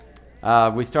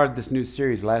We started this new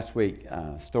series last week,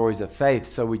 Stories of Faith.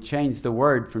 So we changed the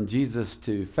word from Jesus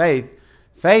to faith.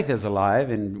 Faith is alive,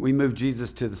 and we moved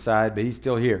Jesus to the side, but he's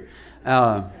still here.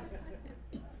 But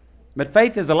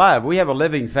faith is alive. We have a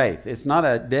living faith. It's not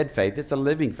a dead faith. It's a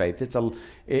living faith.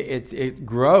 It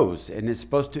grows, and it's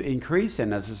supposed to increase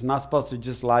in us. It's not supposed to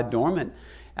just lie dormant.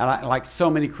 And like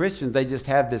so many Christians, they just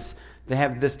have this. They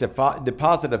have this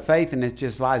deposit of faith, and it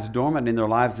just lies dormant in their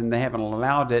lives, and they haven't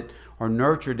allowed it or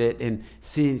nurtured it and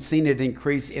seen it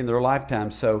increase in their lifetime.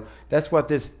 So that's what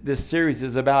this series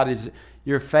is about: is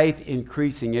your faith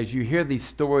increasing as you hear these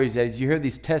stories, as you hear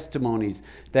these testimonies,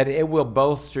 that it will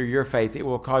bolster your faith. It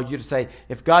will cause you to say,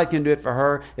 if God can do it for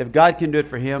her, if God can do it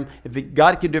for him, if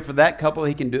God can do it for that couple,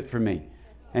 he can do it for me.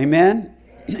 Amen?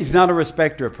 He's not a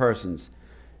respecter of persons.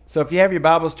 So if you have your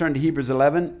Bibles, turn to Hebrews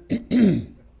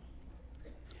 11.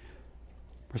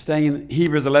 We're staying in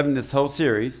Hebrews 11 this whole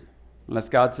series, unless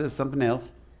God says something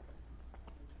else.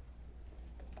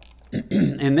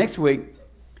 And next week,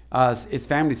 it's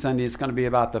Family Sunday. It's going to be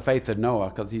about the faith of Noah,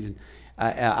 because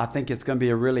I think it's going to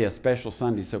be really a special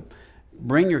Sunday. So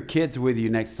bring your kids with you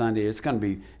next Sunday. It's going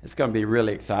to be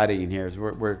really exciting in here.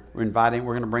 We're inviting.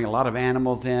 We're going to bring a lot of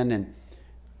animals in, and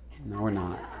no, we're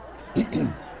not.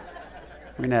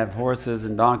 We're going to have horses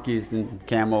and donkeys and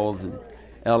camels and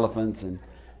elephants, and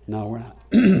no, we're not.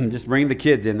 Just bring the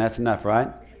kids in. That's enough, right?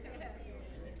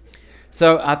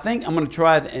 So I think I'm going to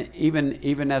try,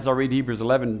 even as I read Hebrews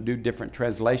 11, do different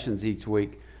translations each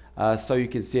week, so you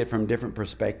can see it from a different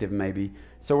perspective maybe.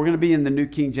 So we're going to be in the New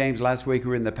King James. Last week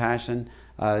we were in the Passion.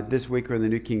 This week we're in the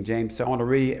New King James. So I want to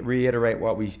reiterate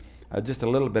just a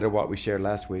little bit of what we shared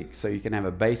last week, so you can have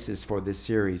a basis for this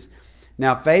series.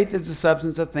 Now, faith is the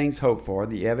substance of things hoped for,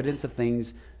 the evidence of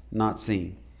things not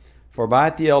seen. For by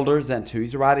it the elders, that's who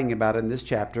he's writing about in this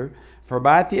chapter, for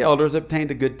by it the elders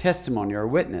obtained a good testimony or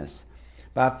witness.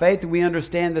 By faith we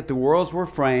understand that the worlds were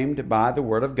framed by the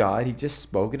word of God. He just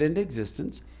spoke it into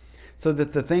existence, so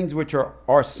that the things which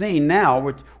are seen now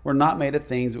which were not made of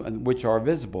things which are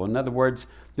visible. In other words,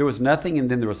 there was nothing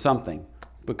and then there was something,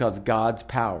 because God's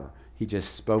power. He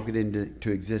just spoke it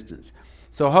into existence.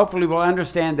 So hopefully we'll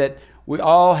understand that we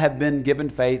all have been given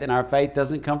faith, and our faith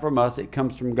doesn't come from us, it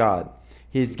comes from God.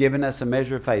 He's given us a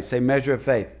measure of faith. Say, measure of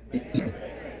faith.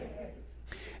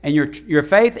 And your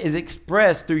faith is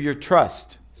expressed through your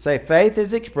trust. Say, faith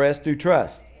is expressed through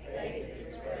trust.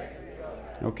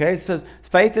 Okay, so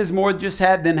faith is more just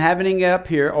than having it up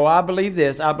here. Oh, I believe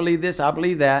this, I believe this, I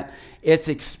believe that. It's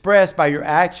expressed by your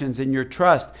actions and your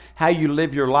trust, how you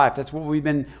live your life. That's what we've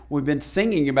been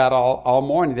singing about all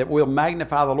morning, that we'll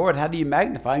magnify the Lord. How do you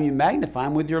magnify him? You magnify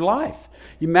him with your life.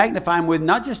 You magnify him with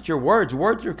not just your words.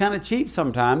 Words are kind of cheap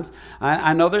sometimes.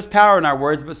 I know there's power in our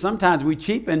words, but sometimes we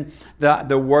cheapen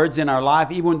the words in our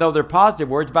life, even though they're positive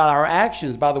words, by our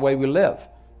actions, by the way we live,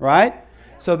 right?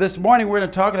 So this morning we're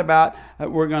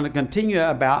going to continue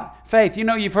about faith. You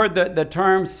know, you've heard the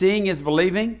term seeing is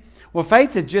believing. Well,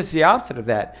 faith is just the opposite of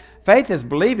that. Faith is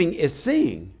believing is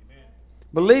seeing.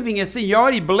 Believing is seeing. You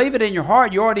already believe it in your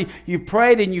heart. You've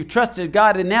prayed and you've trusted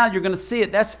God, and now you're going to see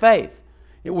it. That's faith.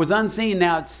 It was unseen,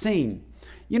 now it's seen.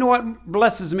 You know what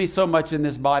blesses me so much in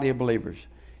this body of believers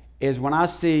is when I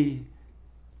see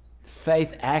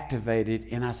faith activated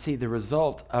and I see the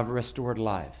result of restored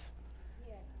lives.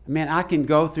 Man, I can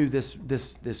go through this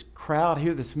crowd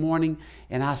here this morning,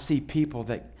 and I see people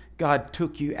that God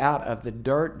took you out of the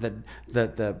dirt,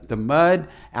 the mud,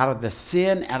 out of the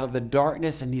sin, out of the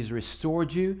darkness, and he's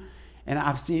restored you.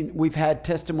 And we've had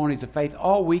testimonies of faith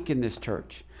all week in this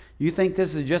church. You think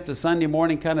this is just a Sunday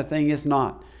morning kind of thing? It's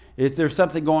not. There's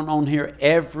something going on here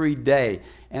every day.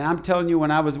 And I'm telling you,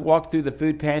 when I walked through the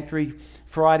food pantry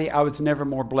Friday, I was never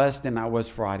more blessed than I was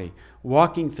Friday.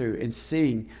 Walking through and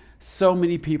seeing so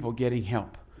many people getting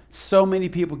help, so many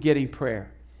people getting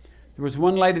prayer. There was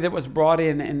one lady that was brought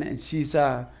in, and she's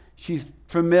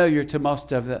familiar to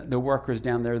most of the workers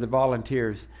down there, the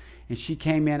volunteers. And she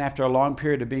came in after a long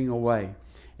period of being away.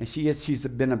 And she's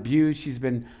been abused, she's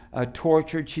been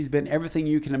tortured, she's been everything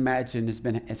you can imagine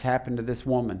has happened to this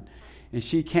woman. And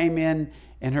she came in,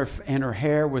 and her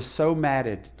hair was so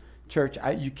matted. Church,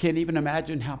 you can't even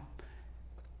imagine how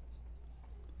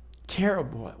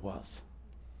terrible it was.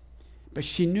 But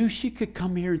she knew she could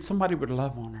come here and somebody would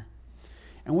love on her.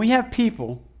 And we have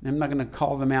people, I'm not going to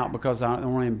call them out because I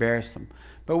don't want to embarrass them,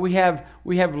 but we have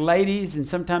ladies and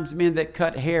sometimes men that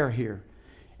cut hair here.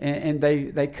 And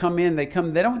they come in, they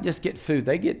don't just get food,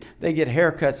 they get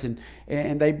haircuts,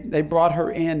 and they brought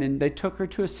her in and they took her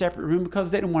to a separate room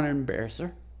because they didn't want to embarrass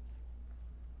her.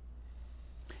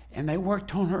 And they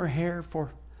worked on her hair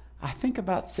for, I think,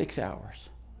 about 6 hours.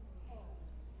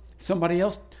 Somebody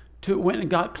else went and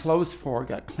got clothes for her,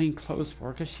 got clean clothes for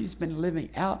her, because she's been living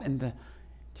out in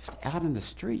the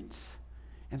streets.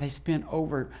 And they spent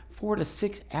over 4 to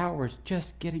 6 hours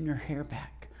just getting her hair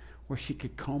back where she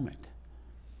could comb it.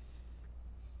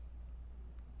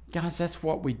 Guys, that's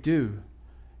what we do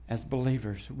as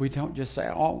believers. We don't just say,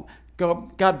 oh,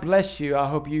 God bless you. I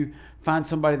hope you find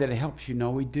somebody that helps you. No,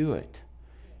 we do it.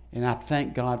 And I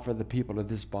thank God for the people of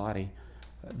this body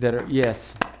that are,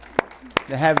 yes,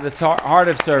 that have this heart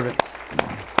of servants.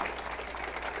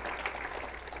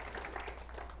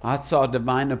 I saw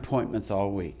divine appointments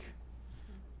all week.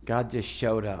 God just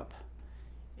showed up.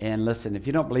 And listen, if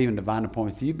you don't believe in divine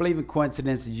appointments, you believe in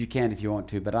coincidences, you can if you want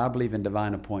to, but I believe in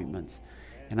divine appointments.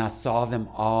 And I saw them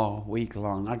all week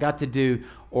long. I got to do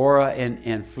Aura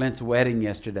and Flint's wedding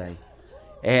yesterday.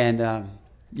 And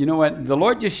you know what? The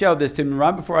Lord just showed this to me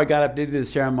right before I got up to do the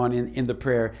ceremony in the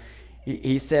prayer.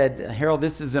 He said, Harold,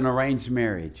 this is an arranged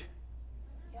marriage.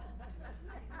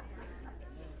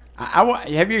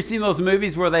 Have you seen those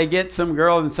movies where they get some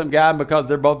girl and some guy because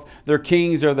they're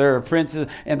kings or they're princes,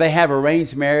 and they have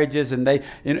arranged marriages, and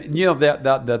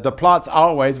the plot's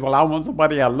always, well, I want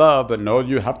somebody I love, but no,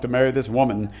 you have to marry this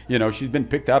woman. She's been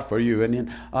picked out for you,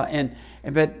 and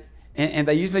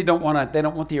they usually don't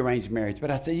want the arranged marriage. But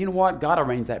I said, you know what? God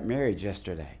arranged that marriage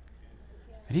yesterday,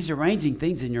 and He's arranging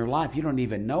things in your life you don't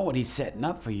even know what He's setting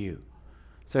up for you.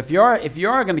 So if you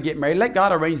are going to get married, let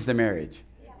God arrange the marriage.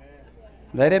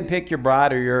 Let Him pick your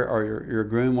bride or your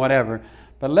groom, whatever.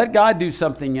 But let God do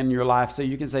something in your life so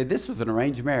you can say, this was an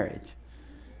arranged marriage.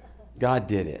 God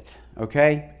did it.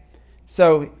 Okay?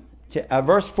 So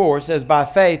verse 4 says, by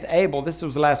faith Abel, this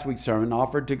was last week's sermon,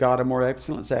 offered to God a more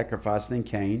excellent sacrifice than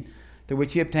Cain, to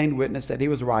which he obtained witness that he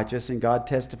was righteous, and God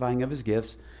testifying of his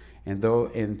gifts, and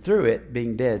through it,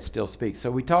 being dead, still speaks.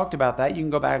 So we talked about that. You can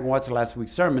go back and watch last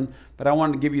week's sermon, but I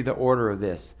wanted to give you the order of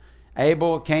this.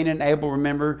 Cain and Abel,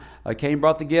 remember, Cain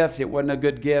brought the gift. It wasn't a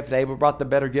good gift. Abel brought the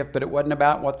better gift, but it wasn't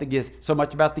about so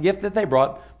much about the gift that they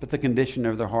brought, but the condition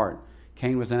of their heart.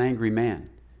 Cain was an angry man.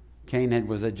 Cain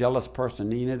was a jealous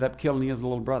person. He ended up killing his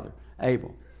little brother,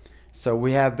 Abel. So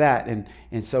we have that,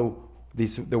 and so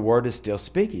the word is still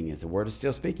speaking. The word is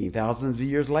still speaking. Thousands of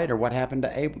years later, what happened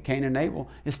to Cain and Abel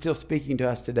is still speaking to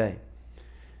us today.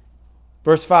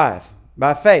 Verse 5,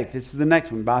 by faith, this is the next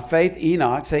one. By faith,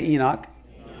 Enoch, say Enoch.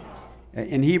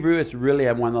 In Hebrew, it's really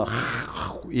one of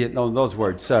those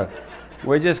words. So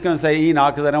we're just going to say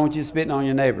Enoch because I don't want you spitting on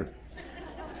your neighbor.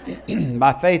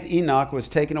 By faith, Enoch was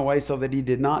taken away so that he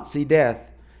did not see death,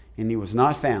 and he was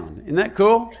not found. Isn't that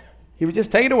cool? He was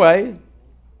just taken away.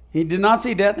 He did not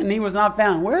see death, and he was not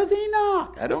found. Where's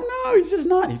Enoch? I don't know.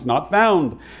 He's not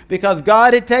found. Because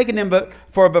God had taken him, but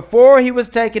before he was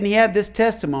taken, he had this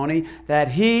testimony that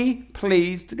he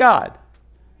pleased God.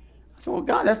 So, well,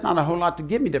 God, that's not a whole lot to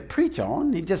give me to preach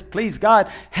on. He just pleased God.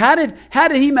 How did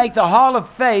he make the hall of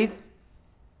faith?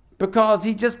 Because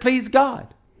he just pleased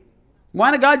God. Why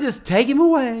did God just take him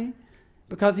away?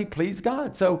 Because he pleased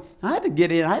God. So I had to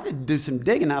get in. I had to do some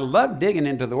digging. I love digging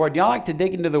into the Word. Y'all like to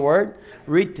dig into the Word?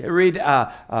 Read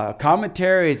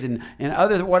commentaries and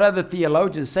what other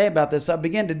theologians say about this. So I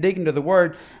began to dig into the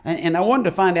Word, and I wanted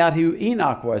to find out who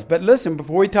Enoch was. But listen,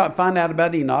 before we find out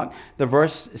about Enoch, the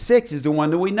verse 6 is the one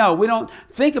that we know. We don't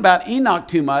think about Enoch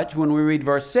too much when we read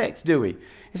verse 6, do we?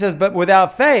 It says, but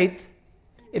without faith,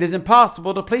 it is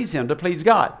impossible to please Him, to please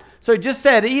God. So he just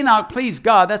said Enoch pleased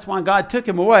God. That's why God took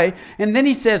him away. And then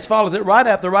he follows it right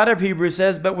up. The writer of Hebrews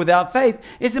says, but without faith,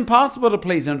 it's impossible to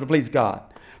please Him, to please God.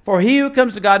 For he who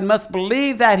comes to God must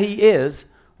believe that He is.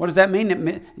 What does that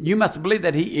mean? You must believe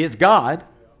that He is God.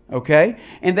 Okay?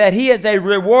 And that He is a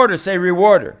rewarder. Say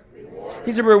rewarder.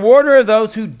 He's a rewarder of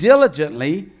those who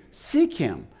diligently seek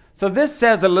Him. So this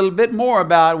says a little bit more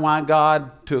about why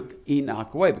God took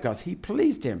Enoch away, because He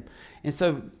pleased Him. And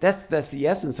so that's the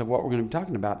essence of what we're going to be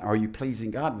talking about. Are you pleasing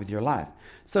God with your life?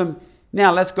 So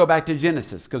now let's go back to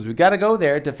Genesis, because we've got to go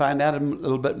there to find out a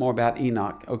little bit more about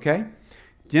Enoch, okay?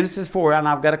 Genesis 4, and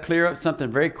I've got to clear up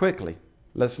something very quickly.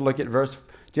 Let's look at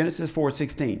Genesis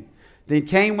 4:16. Then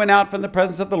Cain went out from the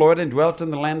presence of the Lord and dwelt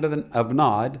in the land of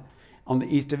Nod on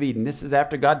the east of Eden. This is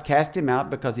after God cast him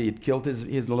out because he had killed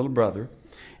his little brother.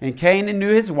 And Cain knew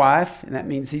his wife, and that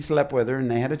means he slept with her, and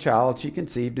they had a child. She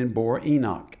conceived and bore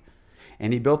Enoch.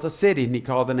 And he built a city, and he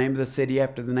called the name of the city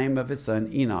after the name of his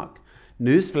son, Enoch.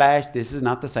 Newsflash, this is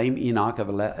not the same Enoch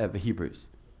of Hebrews.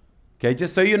 Okay,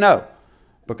 just so you know.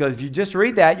 Because if you just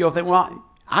read that, you'll think, well,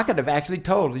 I could have actually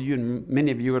told you, and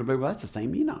many of you would have been, well, that's the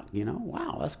same Enoch.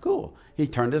 Wow, that's cool. He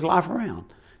turned his life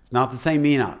around. It's not the same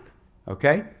Enoch.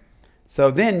 Okay? So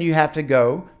then you have to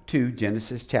go to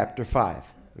Genesis chapter 5.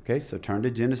 Okay, so turn to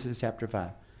Genesis chapter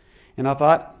 5. And I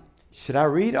thought, Should I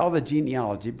read all the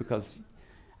genealogy? Because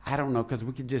I don't know, because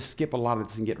we could just skip a lot of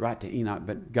this and get right to Enoch.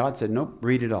 But God said, nope,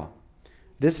 read it all.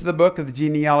 This is the book of the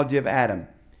genealogy of Adam.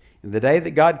 In the day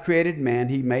that God created man,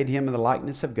 he made him in the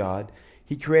likeness of God.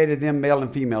 He created them male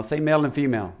and female. Say male and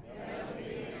female.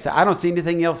 So I don't see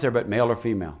anything else there but male or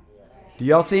female. Do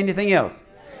y'all see anything else?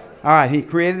 All right, he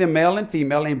created them male and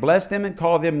female and blessed them and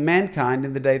called them mankind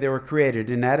in the day they were created.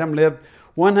 And Adam lived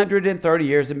 130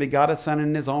 years and begot a son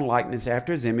in his own likeness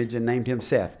after his image and named him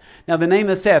Seth. Now the name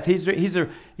of Seth,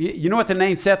 you know what the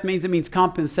name Seth means? It means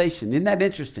compensation. Isn't that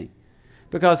interesting?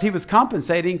 Because he was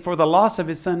compensating for the loss of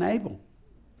his son Abel.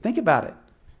 Think about it.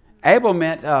 Abel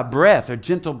meant breath or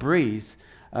gentle breeze.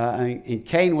 And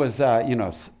Cain was,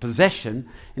 possession.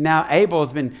 And now Abel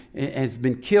has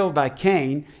been killed by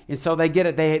Cain. And so they get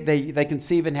it. They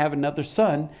conceive and have another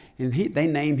son. And they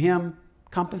name him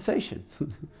compensation.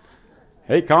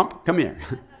 Hey, come here.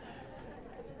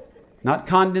 Not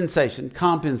condensation,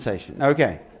 compensation.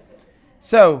 Okay.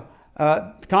 So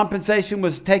compensation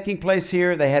was taking place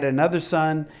here. They had another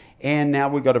son. And now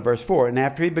we go to verse 4. And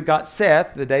after he begot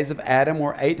Seth, the days of Adam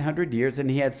were 800 years, and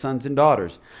he had sons and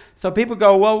daughters. So people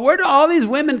go, well, where do all these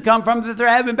women come from that they're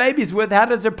having babies with? How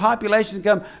does their population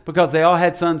come? Because they all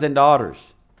had sons and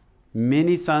daughters.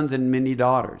 Many sons and many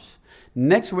daughters.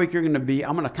 Next week, I'm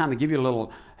going to kind of give you a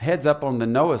little heads up on the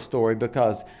Noah story,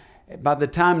 because by the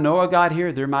time Noah got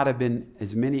here, there might have been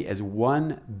as many as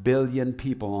 1 billion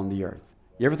people on the earth.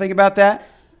 You ever think about that?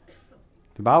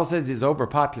 The Bible says it's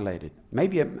overpopulated.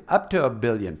 Maybe up to 1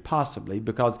 billion, possibly,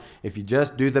 because if you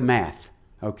just do the math,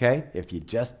 okay? If you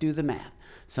just do the math,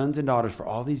 sons and daughters for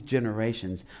all these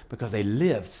generations, because they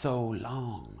lived so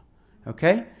long,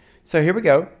 okay? So here we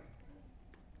go.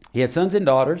 He had sons and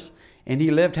daughters, and he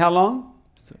lived how long?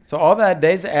 So all the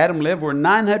days that Adam lived were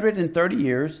 930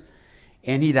 years,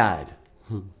 and he died.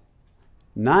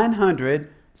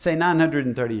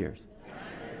 930 years.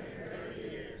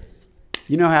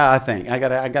 You know how I think. I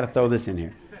gotta throw this in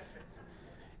here.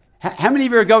 How many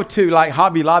of you go to like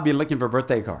Hobby Lobby looking for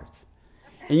birthday cards?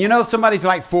 And you know somebody's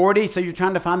like 40, so you're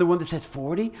trying to find the one that says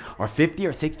 40 or 50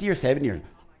 or 60 or 70 or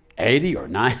 80 or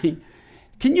 90.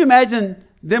 Can you imagine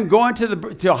them going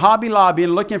to a Hobby Lobby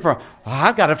and looking for,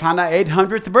 I've got to find our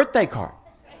 800th birthday card.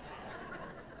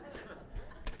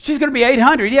 She's going to be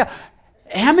 800, yeah.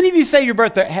 How many of you save your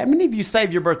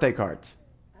birthday cards?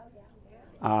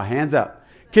 Hands up.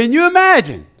 Can you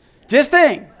imagine? Just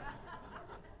think.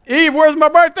 Eve, where's my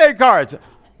birthday cards?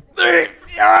 They're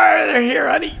here,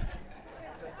 honey.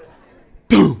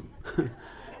 Boom.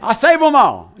 I save them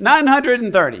all.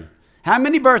 930. How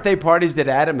many birthday parties did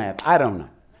Adam have? I don't know.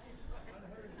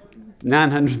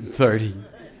 930.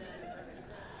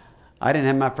 I didn't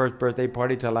have my first birthday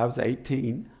party till I was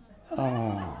 18.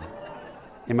 Oh.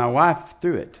 And my wife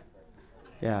threw it.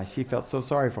 Yeah, she felt so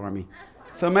sorry for me.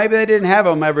 So maybe they didn't have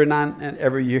them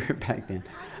every year back then.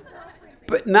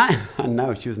 But I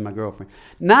know, she was my girlfriend.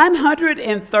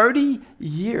 930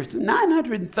 years,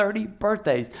 930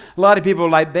 birthdays. A lot of people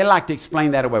like to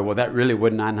explain that away. Well, that really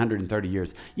wasn't 930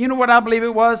 years. You know what I believe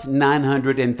it was?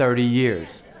 930 years.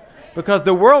 Because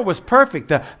the world was perfect.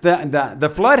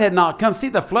 The flood had not come. See,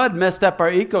 the flood messed up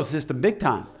our ecosystem big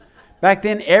time. Back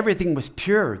then, everything was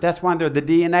pure. That's why they're the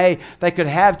DNA. They could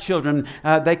have children.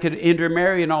 They could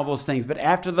intermarry and all those things. But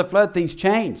after the flood, things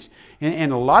changed.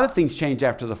 And a lot of things changed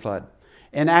after the flood.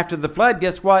 And after the flood,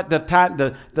 guess what?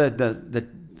 The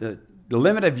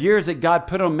limit of years that God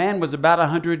put on man was about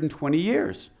 120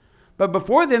 years. But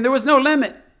before then, there was no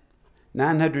limit.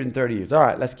 930 years. All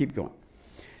right, let's keep going.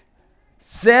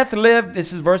 Seth lived,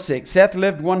 this is verse 6, Seth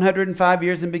lived 105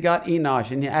 years and begot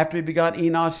Enosh. And after he begot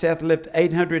Enosh, Seth lived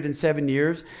 807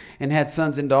 years and had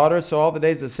sons and daughters. So all the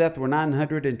days of Seth were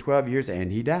 912 years,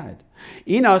 and he died.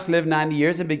 Enosh lived 90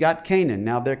 years and begot Canaan.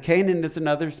 Now Canaan is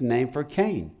another name for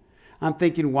Cain. I'm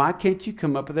thinking, why can't you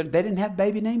come up with it? They didn't have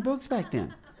baby name books back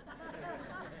then.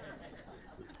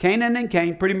 Canaan and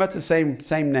Cain, pretty much the same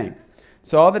name.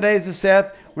 So all the days of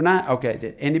Seth were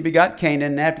and he begot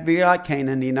Canaan. And after he begot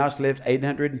Canaan, Enosh lived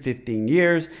 815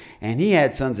 years, and he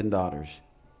had sons and daughters.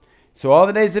 So all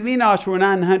the days of Enosh were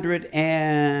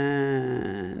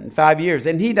 905 years,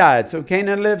 and he died. So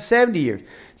Canaan lived 70 years.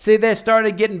 See, they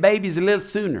started getting babies a little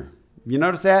sooner. You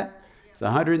notice that? It's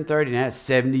 130, and that's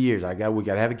 70 years. We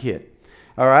got to have a kid.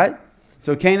 All right?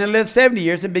 So Canaan lived 70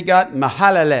 years and begot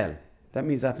Mahalalel. That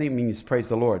means praise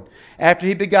the Lord. After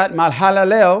he begot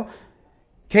Mahalalel,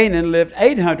 Canaan lived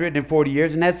 840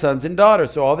 years and had sons and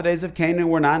daughters. So all the days of Canaan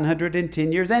were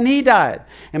 910 years, and he died.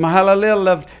 And Mahalalel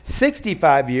lived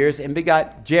 65 years and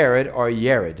begot Jared or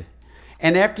Yared.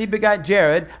 And after he begot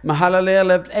Jared, Mahalalel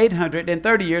lived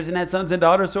 830 years and had sons and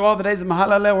daughters. So all the days of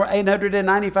Mahalalel were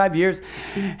 895 years,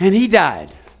 and he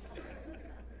died.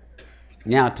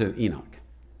 Now to Enoch.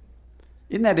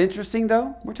 Isn't that interesting,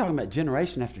 though? We're talking about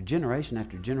generation after generation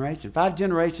after generation. 5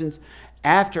 generations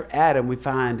after Adam, we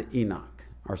find Enoch,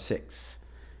 or 6.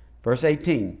 Verse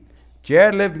 18.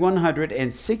 Jared lived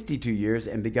 162 years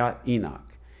and begot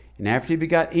Enoch. And after he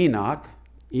begot Enoch,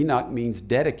 Enoch means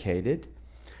dedicated,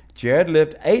 Jared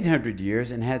lived 800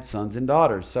 years and had sons and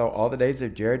daughters. So all the days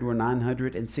of Jared were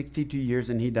 962 years,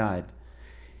 and he died.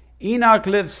 Enoch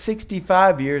lived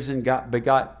 65 years and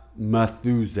begot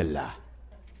Methuselah,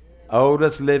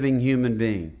 oldest living human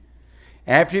being.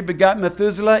 After he begot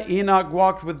Methuselah, Enoch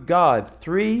walked with God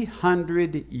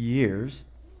 300 years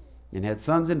and had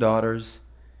sons and daughters.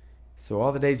 So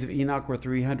all the days of Enoch were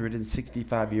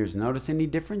 365 years. Notice any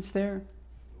difference there?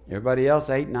 Everybody else,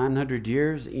 900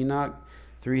 years. Enoch,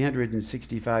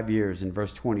 365 years. In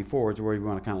verse 24 is where we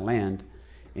want to kind of land.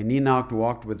 And Enoch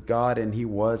walked with God, and he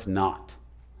was not,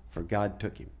 for God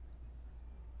took him.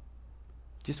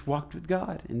 Just walked with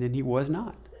God, and then he was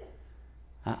not.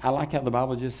 I like how the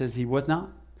Bible just says he was not.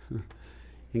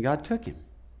 And God took him.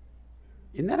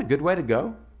 Isn't that a good way to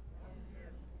go?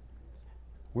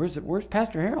 Where's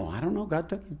Pastor Harold? I don't know. God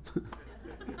took him.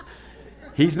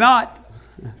 He's not.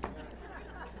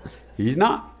 He's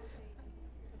not.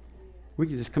 We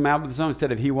can just come out with the song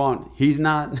instead of he won't. He's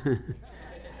not.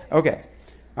 Okay.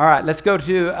 All right. Let's go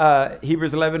to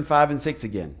Hebrews 11, 5 and 6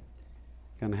 again.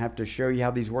 Going to have to show you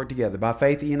how these work together. By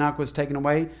faith, Enoch was taken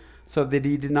away so that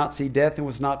he did not see death and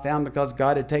was not found because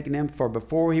God had taken him. For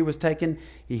before he was taken,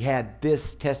 he had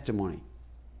this testimony.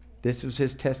 This was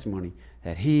his testimony,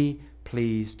 that he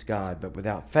pleased God. But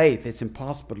without faith, it's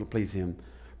impossible to please him.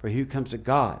 For he who comes to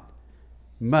God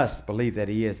must believe that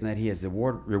he is, and that he is the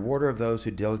rewarder of those who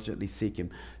diligently seek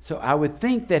him. So I would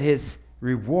think that his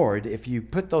reward, if you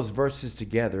put those verses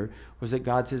together, was that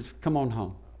God says, come on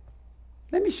home.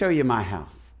 Let me show you my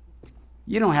house.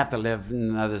 You don't have to live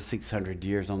another 600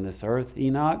 years on this earth,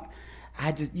 Enoch.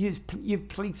 You've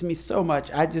pleased me so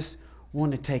much. I just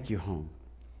want to take you home.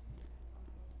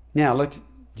 Now look,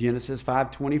 Genesis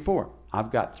 5:24.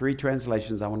 I've got 3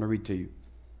 translations I want to read to you.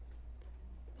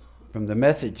 From the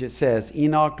Message, it says,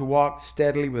 Enoch walked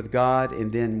steadily with God,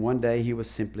 and then one day he was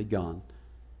simply gone.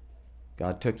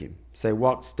 God took him. Say,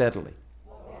 walk steadily.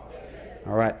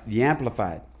 All right, the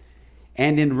Amplified.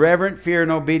 And in reverent fear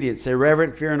and obedience. Say,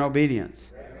 reverent fear and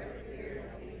obedience.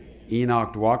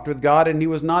 Enoch walked with God, and he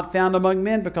was not found among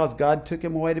men because God took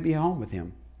him away to be home with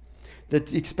him. The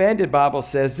Expanded Bible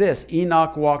says this,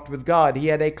 Enoch walked with God. He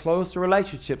had a close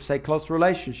relationship. Say, close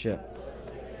relationship.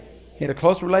 He had a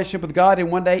close relationship with God, and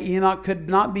one day Enoch could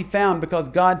not be found because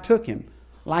God took him,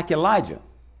 like Elijah.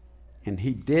 And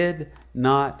he did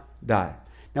not die.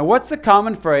 Now, what's the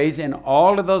common phrase in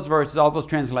all of those verses, all those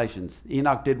translations?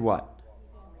 Enoch did what?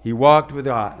 He walked with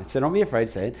God. So don't be afraid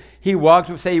to say it. He walked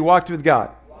with God.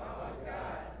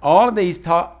 All of these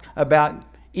talk about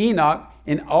Enoch.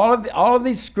 In all of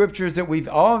these scriptures that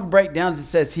all of the breakdowns, it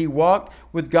says he walked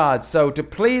with God. So to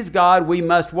please God, we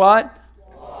must what?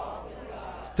 Walk with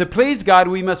God. To please God,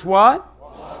 we must what?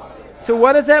 So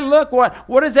what does that look?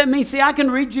 What does that mean? See, I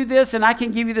can read you this and I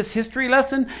can give you this history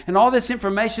lesson and all this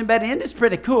information about it. And it's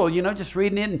pretty cool, just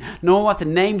reading it and knowing what the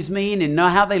names mean and know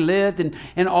how they lived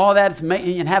and all that.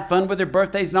 And have fun with their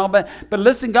birthdays and all. But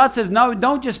listen, God says, no,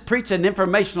 don't just preach an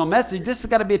informational message. This has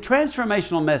got to be a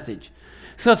transformational message.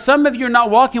 So some of you are not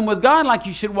walking with God like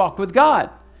you should walk with God.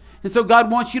 And so God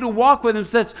wants you to walk with him.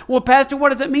 Says, well, Pastor, what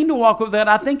does it mean to walk with God?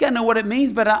 I think I know what it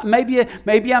means, but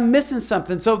maybe I'm missing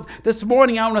something. So this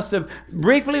morning I want us to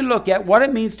briefly look at what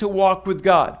it means to walk with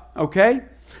God, okay?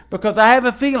 Because I have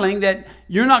a feeling that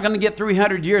you're not going to get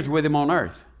 300 years with him on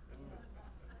earth.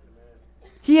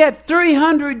 He had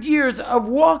 300 years of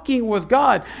walking with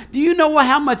God. Do you know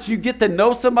how much you get to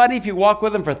know somebody if you walk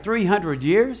with them for 300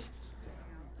 years?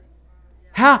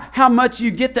 How much you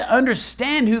get to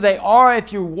understand who they are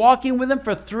if you're walking with them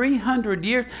for 300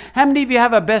 years. How many of you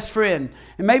have a best friend?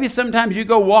 And maybe sometimes you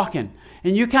go walking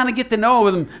and you kind of get to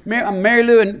know them. Mary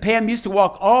Lou and Pam used to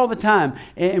walk all the time.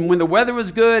 And when the weather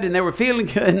was good and they were feeling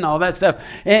good and all that stuff,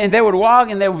 and they would walk,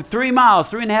 and they were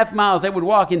 3.5 miles, they would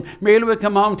walk. And Mary Lou would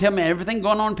come home and tell me everything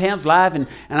going on in Pam's life. And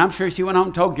I'm sure she went home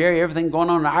and told Gary everything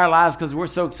going on in our lives because we're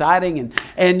so exciting.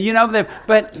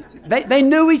 But they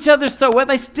knew each other so well.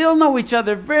 They still know each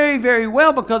other very, very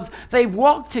well because they've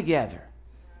walked together.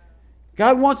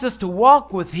 God wants us to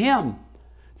walk with him.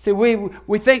 See,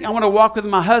 we think I want to walk with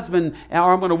my husband,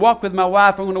 or I'm going to walk with my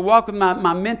wife, or I'm going to walk with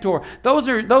my mentor. Those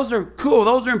are cool.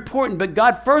 Those are important. But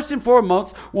God, first and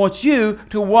foremost, wants you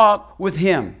to walk with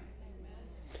him.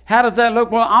 How does that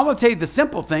look? Well, I will tell you the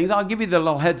simple things. I'll give you the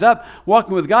little heads up.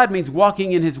 Walking with God means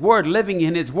walking in His Word, living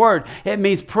in His Word. It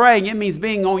means praying. It means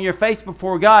being on your face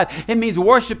before God. It means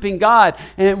worshiping God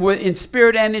in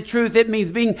spirit and in truth. It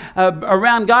means being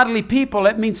around godly people.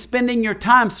 It means spending your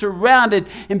time surrounded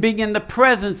and being in the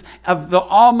presence of the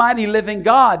Almighty living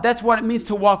God. That's what it means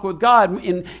to walk with God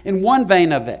in one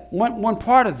vein of that, one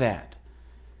part of that.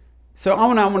 So I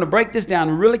want to break this down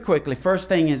really quickly. First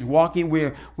thing is walking.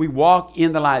 We walk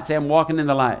in the light. Say, I'm walking in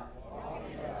the light.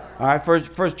 All right,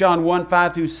 First John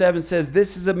 1:5-7 says,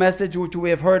 this is a message which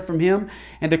we have heard from Him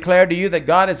and declare to you that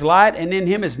God is light and in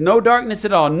Him is no darkness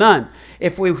at all, none.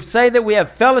 If we say that we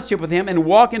have fellowship with Him and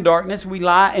walk in darkness, we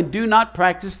lie and do not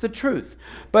practice the truth.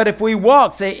 But if we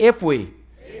walk, say if we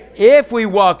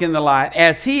walk in the light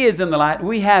as He is in the light,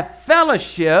 we have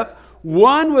fellowship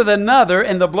one with another,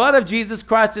 and the blood of Jesus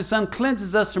Christ, His Son,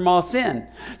 cleanses us from all sin.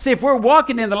 See, if we're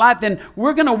walking in the light, then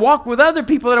we're going to walk with other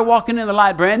people that are walking in the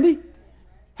light, Brandy.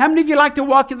 How many of you like to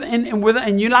walk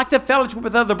and you like to fellowship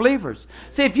with other believers?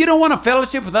 See, if you don't want to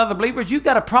fellowship with other believers, you've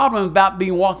got a problem about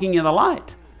being walking in the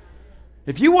light.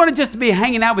 If you want to just be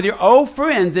hanging out with your old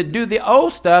friends that do the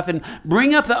old stuff and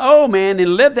bring up the old man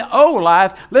and live the old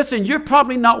life, listen, you're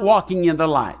probably not walking in the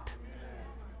light.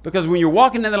 Because when you're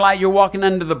walking in the light, you're walking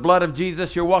under the blood of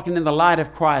Jesus. You're walking in the light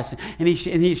of Christ. And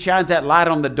He shines that light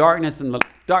on the darkness, and the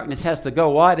darkness has to go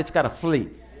what? It's got to flee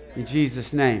in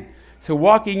Jesus' name. So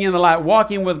walking in the light,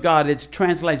 walking with God, it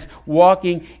translates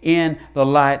walking in the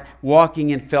light, walking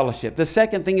in fellowship. The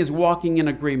second thing is walking in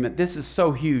agreement. This is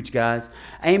so huge, guys.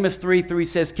 Amos 3:3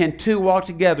 says, can two walk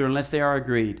together unless they are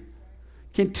agreed?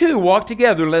 Can two walk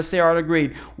together unless they are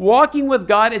agreed? Walking with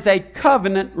God is a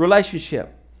covenant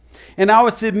relationship. And I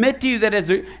would submit to you that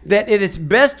it is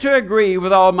best to agree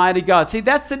with Almighty God. See,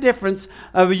 that's the difference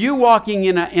of you walking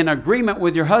in agreement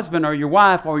with your husband or your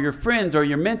wife or your friends or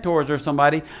your mentors or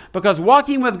somebody. Because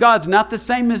walking with God's not the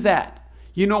same as that.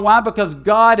 You know why? Because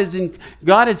God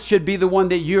should be the one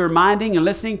that you're minding and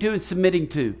listening to and submitting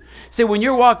to. See, when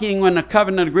you're walking in a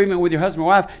covenant agreement with your husband or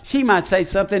wife, she might say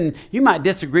something, you might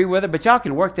disagree with her, but y'all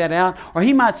can work that out. Or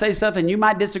he might say something, you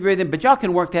might disagree with him, but y'all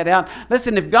can work that out.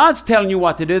 Listen, if God's telling you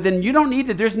what to do, then you don't need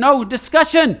it. There's no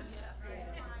discussion.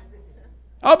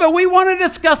 Oh, but we want to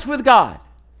discuss with God,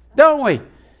 don't we?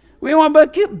 We want,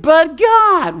 but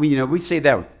God. We say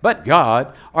that, but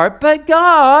God, or but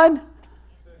God.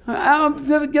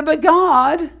 But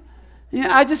God,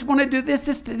 I just want to do this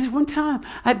one time.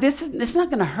 This is not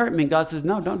going to hurt me. And God says,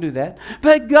 no, don't do that.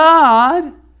 But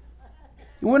God,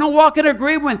 we don't walk in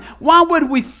agreement. Why would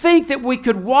we think that we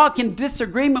could walk in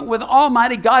disagreement with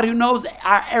Almighty God, who knows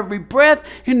our every breath,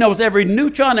 who knows every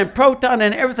neutron and proton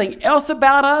and everything else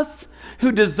about us,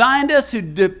 who designed us,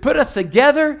 who put us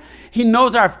together? He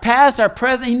knows our past, our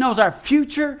present. He knows our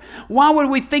future. Why would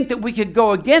we think that we could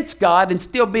go against God and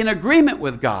still be in agreement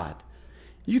with God?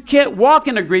 You can't walk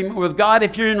in agreement with God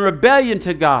if you're in rebellion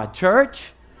to God,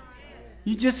 church.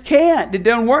 You just can't. It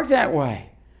doesn't work that way.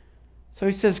 So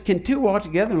he says, can two walk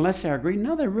together unless they agree?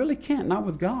 No, they really can't, not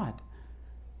with God.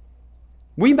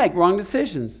 We make wrong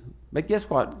decisions, but guess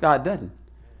what? God doesn't.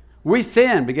 We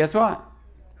sin, but guess what?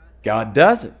 God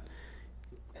doesn't.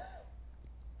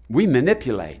 We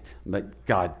manipulate, but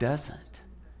God doesn't.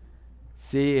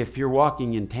 See, if you're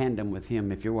walking in tandem with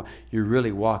Him, if you're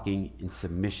really walking in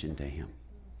submission to Him.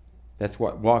 That's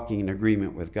what walking in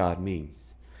agreement with God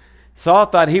means. Saul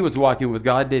thought he was walking with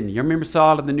God, didn't he? You remember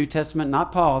Saul of the New Testament?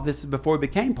 Not Paul. This is before he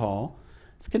became Paul.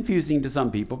 It's confusing to some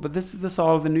people, but this is the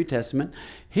Saul of the New Testament.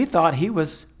 He thought he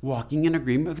was walking in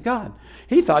agreement with God.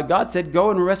 He thought God said, go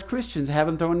and arrest Christians, have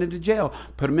them thrown into jail,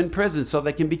 put them in prison so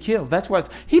they can be killed. That's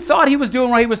what he thought he was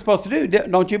doing what he was supposed to do.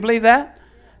 Don't you believe that?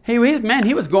 He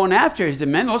was going after it. He said,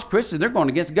 man, those Christians, they're going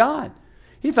against God.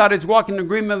 He thought he was walking in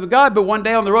agreement with God, but one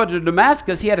day on the road to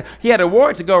Damascus, he had a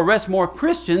warrant to go arrest more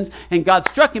Christians, and God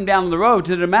struck him down on the road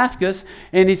to Damascus,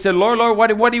 and he said, Lord,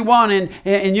 what do you want?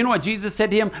 And you know what Jesus said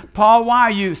to him? Saul,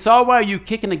 why are you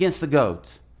kicking against the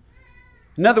goads?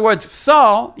 In other words,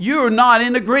 Saul, you're not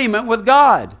in agreement with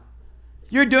God.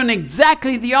 You're doing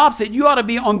exactly the opposite. You ought to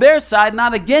be on their side,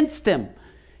 not against them.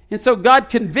 And so God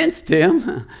convinced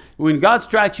him. When God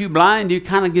strikes you blind, you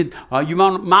kind of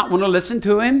might want to listen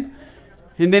to Him.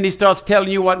 And then He starts telling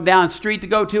you what down the street to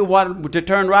go to, what to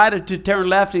turn right or to turn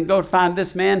left, and go find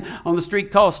this man on the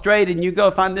street called straight, and you go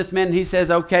find this man, and he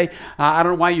says, okay, I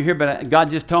don't know why you're here, but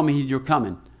God just told me you're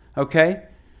coming. Okay?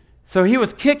 So he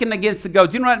was kicking against the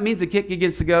goads. You know what it means to kick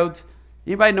against the goads?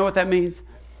 Anybody know what that means?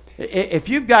 If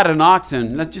you've got an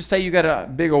oxen, let's just say you got a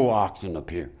big old oxen up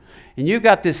here, and you've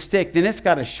got this stick, then it's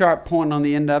got a sharp point on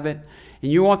the end of it,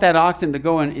 and you want that oxen to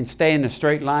go and stay in a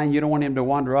straight line. You don't want him to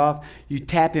wander off. You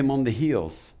tap him on the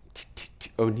heels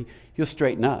Oh, and he'll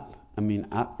straighten up. I mean,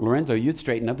 Lorenzo, you'd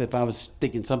straighten up if I was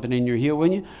sticking something in your heel,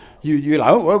 wouldn't you? You're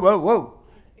like, oh, whoa, whoa, whoa.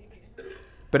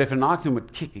 But if an oxen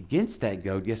would kick against that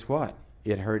goat, guess what?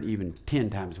 It hurt even 10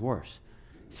 times worse.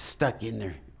 Stuck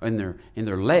in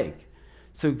their leg.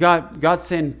 So God's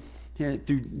saying,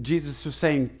 through Jesus was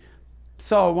saying,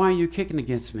 Saul, why are you kicking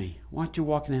against me? Why aren't you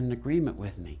walking in agreement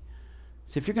with me?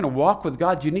 So if you're going to walk with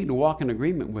God, you need to walk in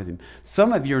agreement with him.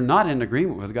 Some of you are not in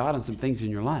agreement with God on some things in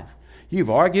your life. You've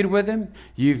argued with him.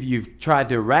 You've tried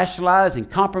to rationalize and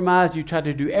compromise. You tried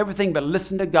to do everything but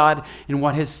listen to God and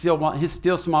what his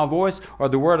still small voice or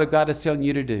the word of God is telling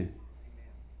you to do.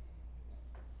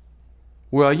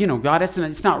 Well, God,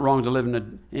 it's not wrong to live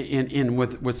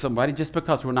with somebody just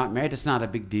because we're not married. It's not a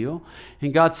big deal.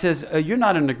 And God says, you're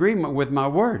not in agreement with my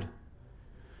word.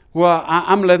 Well,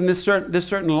 I'm living this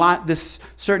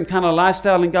certain kind of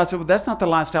lifestyle, and God said, well, that's not the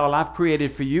lifestyle I've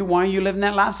created for you. Why are you living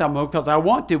that lifestyle? Well, because I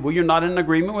want to. Well, you're not in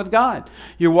agreement with God.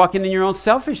 You're walking in your own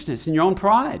selfishness and your own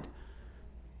pride.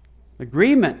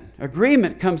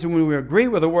 Agreement comes when we agree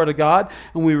with the Word of God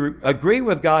and we agree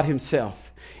with God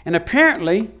Himself. And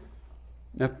apparently,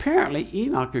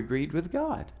 Enoch agreed with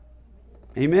God.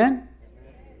 Amen?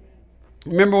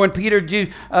 Remember when Peter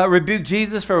rebuked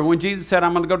Jesus for when Jesus said,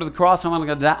 I'm going to go to the cross, I'm going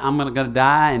to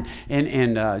die.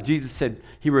 And Jesus said,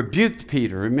 he rebuked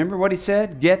Peter. Remember what he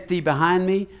said? Get thee behind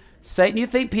me, Satan. You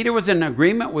think Peter was in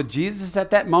agreement with Jesus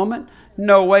at that moment?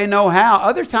 No way, no how.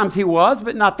 Other times he was,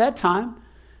 but not that time.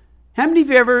 How many of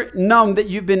you ever known that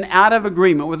you've been out of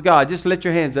agreement with God? Just lift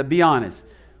your hands up. Be honest.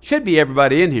 Should be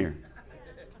everybody in here.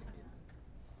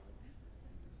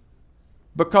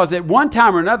 Because at one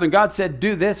time or another, God said,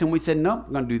 do this, and we said, no,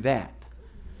 I'm going to do that.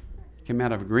 Came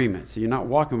out of agreement. So you're not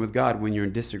walking with God when you're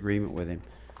in disagreement with Him.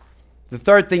 The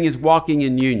third thing is walking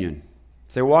in union.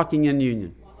 Say, walking in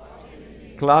union.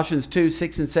 Colossians 2,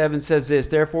 6 and 7 says this,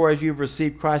 therefore, as you've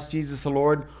received Christ Jesus the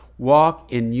Lord,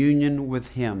 walk in union with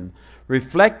Him,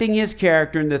 reflecting His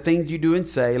character in the things you do and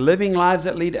say, living lives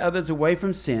that lead others away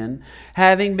from sin,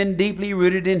 having been deeply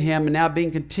rooted in Him and now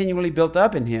being continually built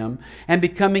up in Him, and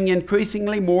becoming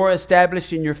increasingly more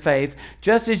established in your faith,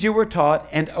 just as you were taught,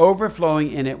 and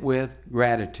overflowing in it with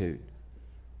gratitude.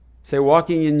 Say,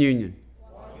 walking in union.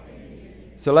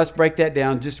 So let's break that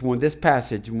down just one, this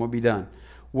passage, and we'll be done.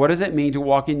 What does it mean to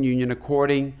walk in union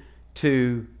according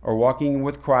to, or walking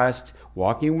with Christ,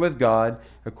 walking with God,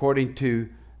 according to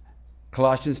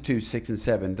Colossians 2, 6 and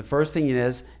 7. The first thing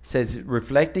it says,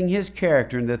 reflecting His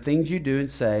character in the things you do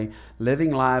and say,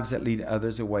 living lives that lead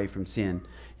others away from sin.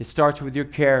 It starts with your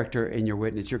character and your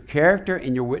witness. Your character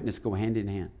and your witness go hand in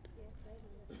hand.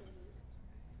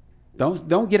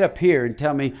 Don't get up here and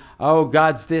tell me, oh,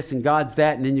 God's this and God's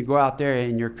that, and then you go out there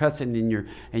and you're cussing and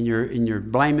you're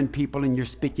blaming people and you're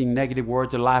speaking negative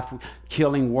words or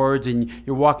life-killing words, and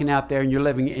you're walking out there and you're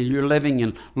living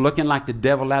and looking like the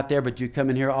devil out there, but you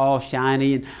come in here all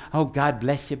shiny and, oh, God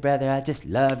bless you, brother. I just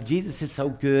love Jesus is so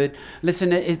good.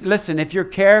 Listen. If your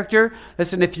character,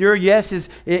 if your yes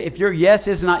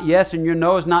is not yes and your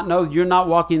no is not no, you're not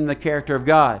walking in the character of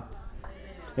God.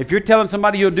 If you're telling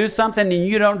somebody you'll do something and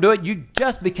you don't do it, you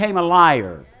just became a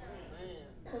liar.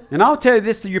 And I'll tell you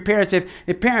this to your parents.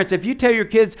 If you tell your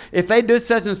kids, if they do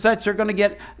such and such, they're going to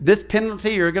get this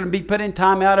penalty or going to be put in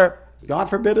timeout or, God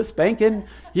forbid, a spanking,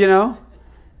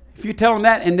 If you tell them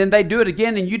that and then they do it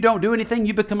again and you don't do anything,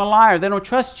 you become a liar. They don't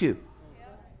trust you.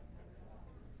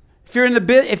 If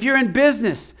you're in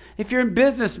business,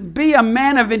 be a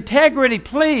man of integrity,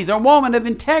 please, or a woman of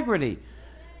integrity.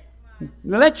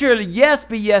 Let your yes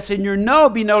be yes and your no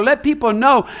be no. Let people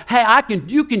know, hey,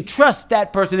 you can trust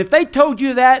that person. If they told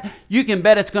you that, you can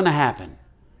bet it's going to happen.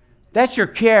 That's your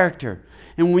character.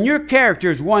 And when your character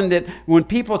is one that when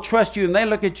people trust you and they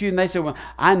look at you and they say, well,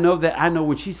 I know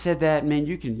when she said that, man,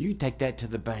 you can take that to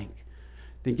the bank.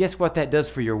 Then guess what that does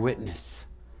for your witness?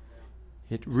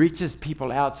 It reaches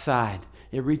people outside.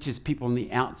 It reaches people on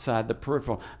the outside, the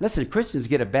peripheral. Listen, Christians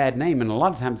get a bad name, and a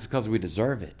lot of times it's because we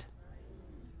deserve it.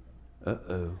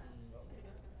 Uh-oh.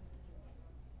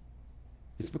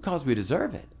 It's because we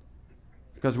deserve it.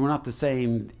 Because we're not the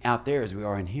same out there as we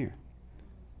are in here.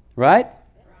 Right?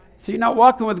 So you're not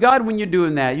walking with God when you're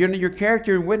doing that. Your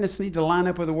character and witness need to line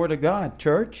up with the Word of God,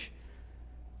 church.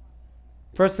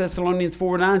 1 Thessalonians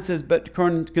 4:9 says, but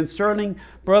concerning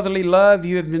brotherly love,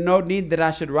 you have no need that I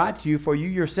should write to you, for you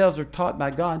yourselves are taught by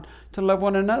God to love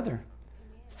one another.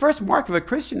 First mark of a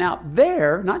Christian out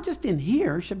there, not just in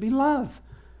here, should be love.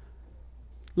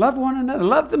 Love one another.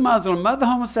 Love the Muslim. Love the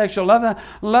homosexual.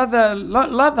 Love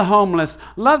the homeless.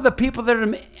 Love the people that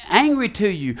are angry to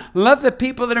you. Love the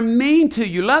people that are mean to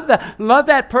you. Love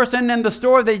that person in the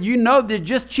store that that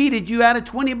just cheated you out of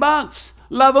 $20.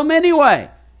 Love them anyway.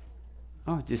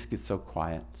 Oh, it just gets so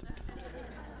quiet sometimes.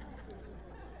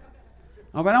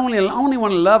 Oh, but I only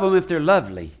want to love them if they're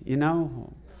lovely, you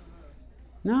know.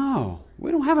 No,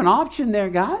 we don't have an option there,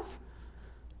 guys.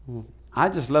 Well, I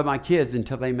just love my kids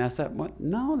until they mess up. What?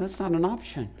 No, that's not an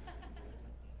option.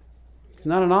 It's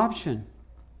not an option.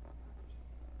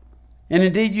 And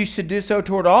indeed, you should do so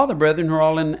toward all the brethren who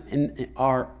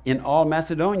are in all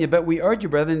Macedonia. But we urge you,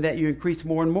 brethren, that you increase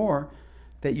more and more,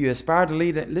 that you aspire to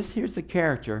lead. Here's the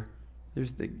character.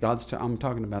 There's I'm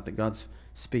talking about that God's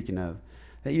speaking of.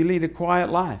 That you lead a quiet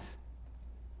life.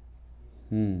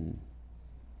 To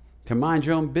mind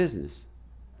your own business.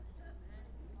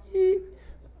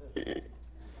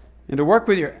 And to work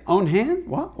with your own hands?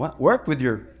 What? Work with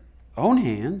your own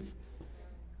hands,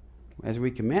 as we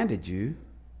commanded you.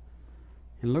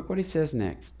 And look what he says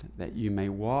next. That you may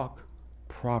walk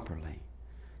properly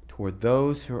toward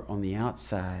those who are on the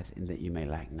outside, and that you may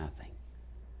lack nothing.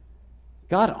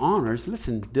 God honors,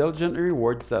 listen, diligently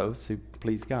rewards those who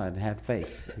please God, have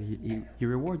faith. He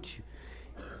rewards you.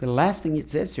 The last thing it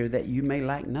says here, that you may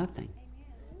lack nothing.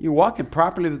 You're walking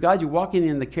properly with God. You're walking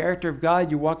in the character of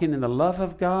God. You're walking in the love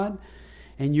of God.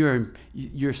 And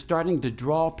you're starting to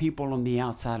draw people on the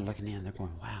outside looking in. They're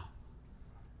going, wow,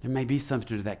 there may be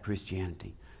something to that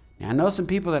Christianity. Now, I know some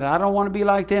people that I don't want to be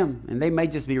like them, and they may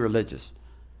just be religious.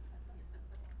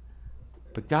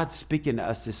 But God's speaking to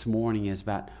us this morning is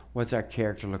about what's our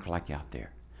character look like out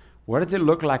there. What does it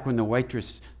look like when the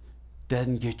waitress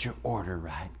doesn't get your order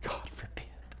right? God forbid.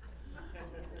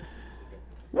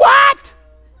 What?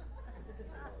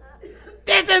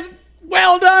 This is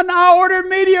well done. I ordered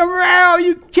medium rare. Are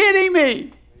you kidding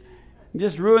me?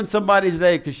 Just ruined somebody's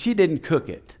day because she didn't cook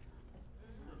it.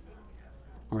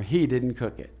 Or he didn't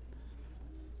cook it.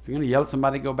 If you're going to yell at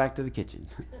somebody, go back to the kitchen.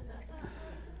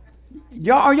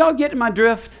 Are y'all getting my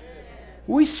drift?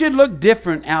 We should look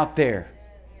different out there.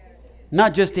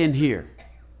 Not just in here.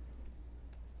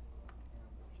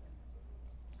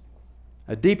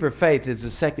 A deeper faith is the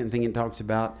second thing it talks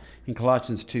about in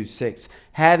Colossians 2:6.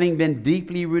 Having been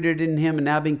deeply rooted in Him and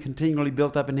now being continually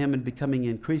built up in Him and becoming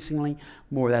increasingly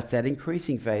more, that's that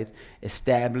increasing faith,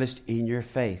 established in your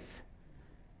faith.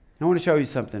 I want to show you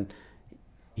something.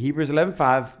 Hebrews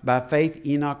 11:5, by faith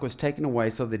Enoch was taken away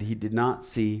so that he did not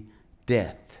see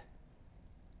death.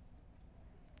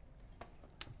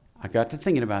 I got to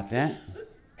thinking about that.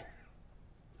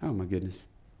 Oh my goodness.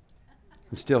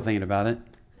 I'm still thinking about it.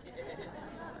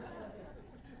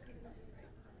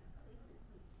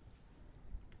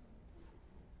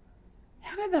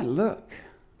 How did that look?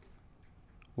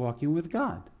 Walking with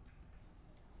God.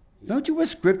 Don't you wish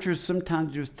scriptures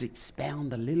sometimes just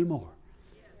expound a little more?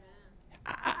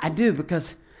 I do,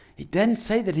 because it doesn't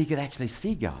say that he could actually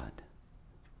see God.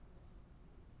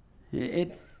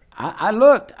 I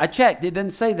looked, I checked. It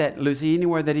doesn't say that, Lucy,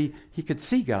 anywhere that he could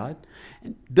see God.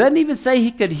 It doesn't even say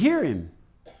he could hear him.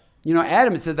 You know,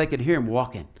 Adam, it said they could hear him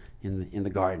walking in the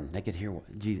garden. They could hear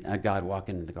God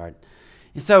walking in the garden.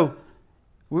 And so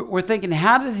we're thinking,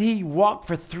 how did he walk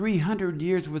for 300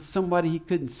 years with somebody he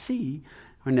couldn't see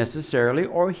or necessarily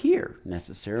or hear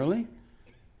necessarily?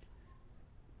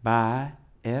 By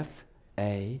faith.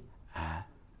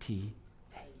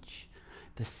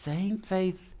 The same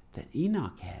faith that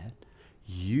Enoch had,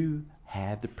 you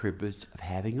have the privilege of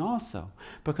having also.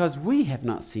 Because we have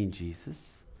not seen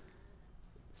Jesus.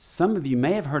 Some of you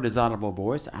may have heard his audible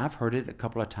voice. I've heard it a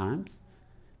couple of times.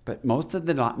 But most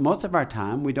of our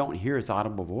time, we don't hear his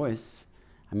audible voice.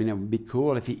 I mean, it would be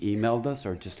cool if he emailed us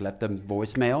or just left a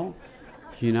voicemail,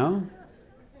 you know.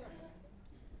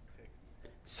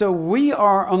 So we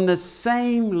are on the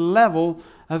same level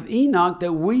of Enoch,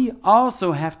 that we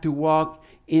also have to walk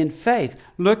in faith.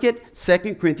 Look at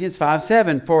 2 Corinthians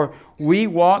 5:7. For we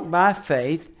walk by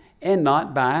faith and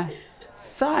not by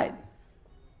sight.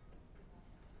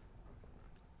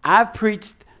 I've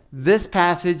preached this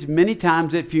passage many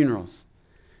times at funerals.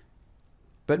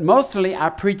 But mostly I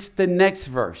preach the next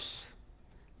verse.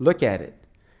 Look at it.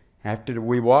 After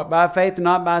we walk by faith and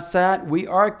not by sight, we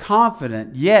are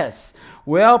confident, yes,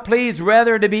 well pleased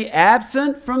rather to be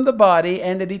absent from the body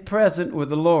and to be present with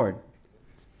the Lord.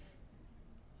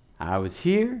 I was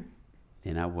here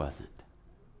and I wasn't.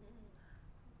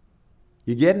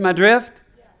 You getting my drift?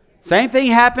 Same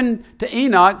thing happened to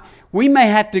Enoch. We may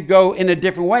have to go in a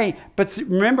different way, but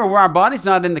remember, our body's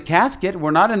not in the casket.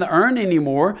 We're not in the urn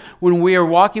anymore. When we are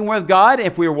walking with God,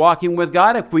 if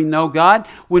we know God,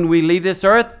 when we leave this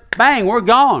earth, bang, we're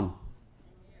gone.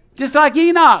 Just like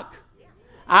Enoch.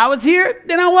 I was here,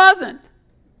 then I wasn't.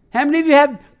 How many of you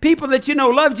have people that you know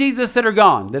love Jesus that are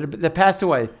gone, that passed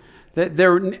away? That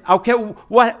they're okay.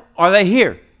 What are they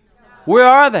here? Where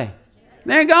are they?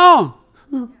 They're gone.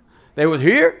 They was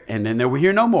here, and then they were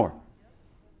here no more.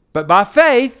 But by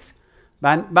faith,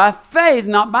 by faith,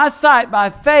 not by sight, by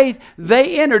faith,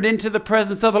 they entered into the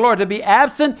presence of the Lord. To be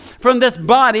absent from this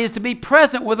body is to be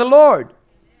present with the Lord.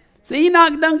 See,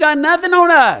 Enoch done got nothing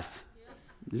on us.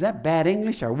 Is that bad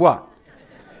English or what?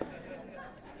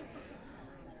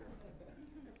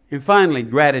 And finally,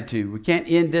 gratitude. We can't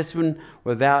end this one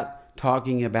without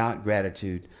talking about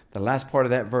gratitude. The last part of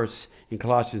that verse in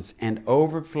Colossians, and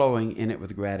overflowing in it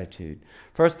with gratitude.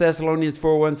 1 Thessalonians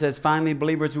 4:1 says, finally,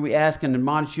 believers, we ask and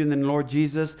admonish you in the Lord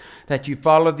Jesus that you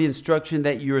follow the instruction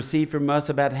that you receive from us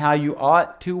about how you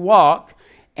ought to walk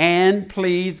and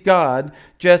please God,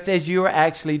 just as you are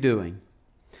actually doing.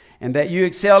 And that you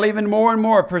excel even more and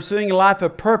more, pursuing a life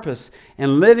of purpose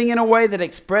and living in a way that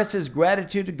expresses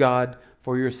gratitude to God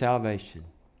for your salvation.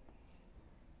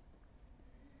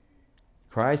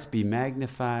 Christ be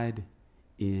magnified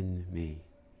in me.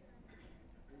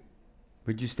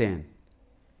 Would you stand?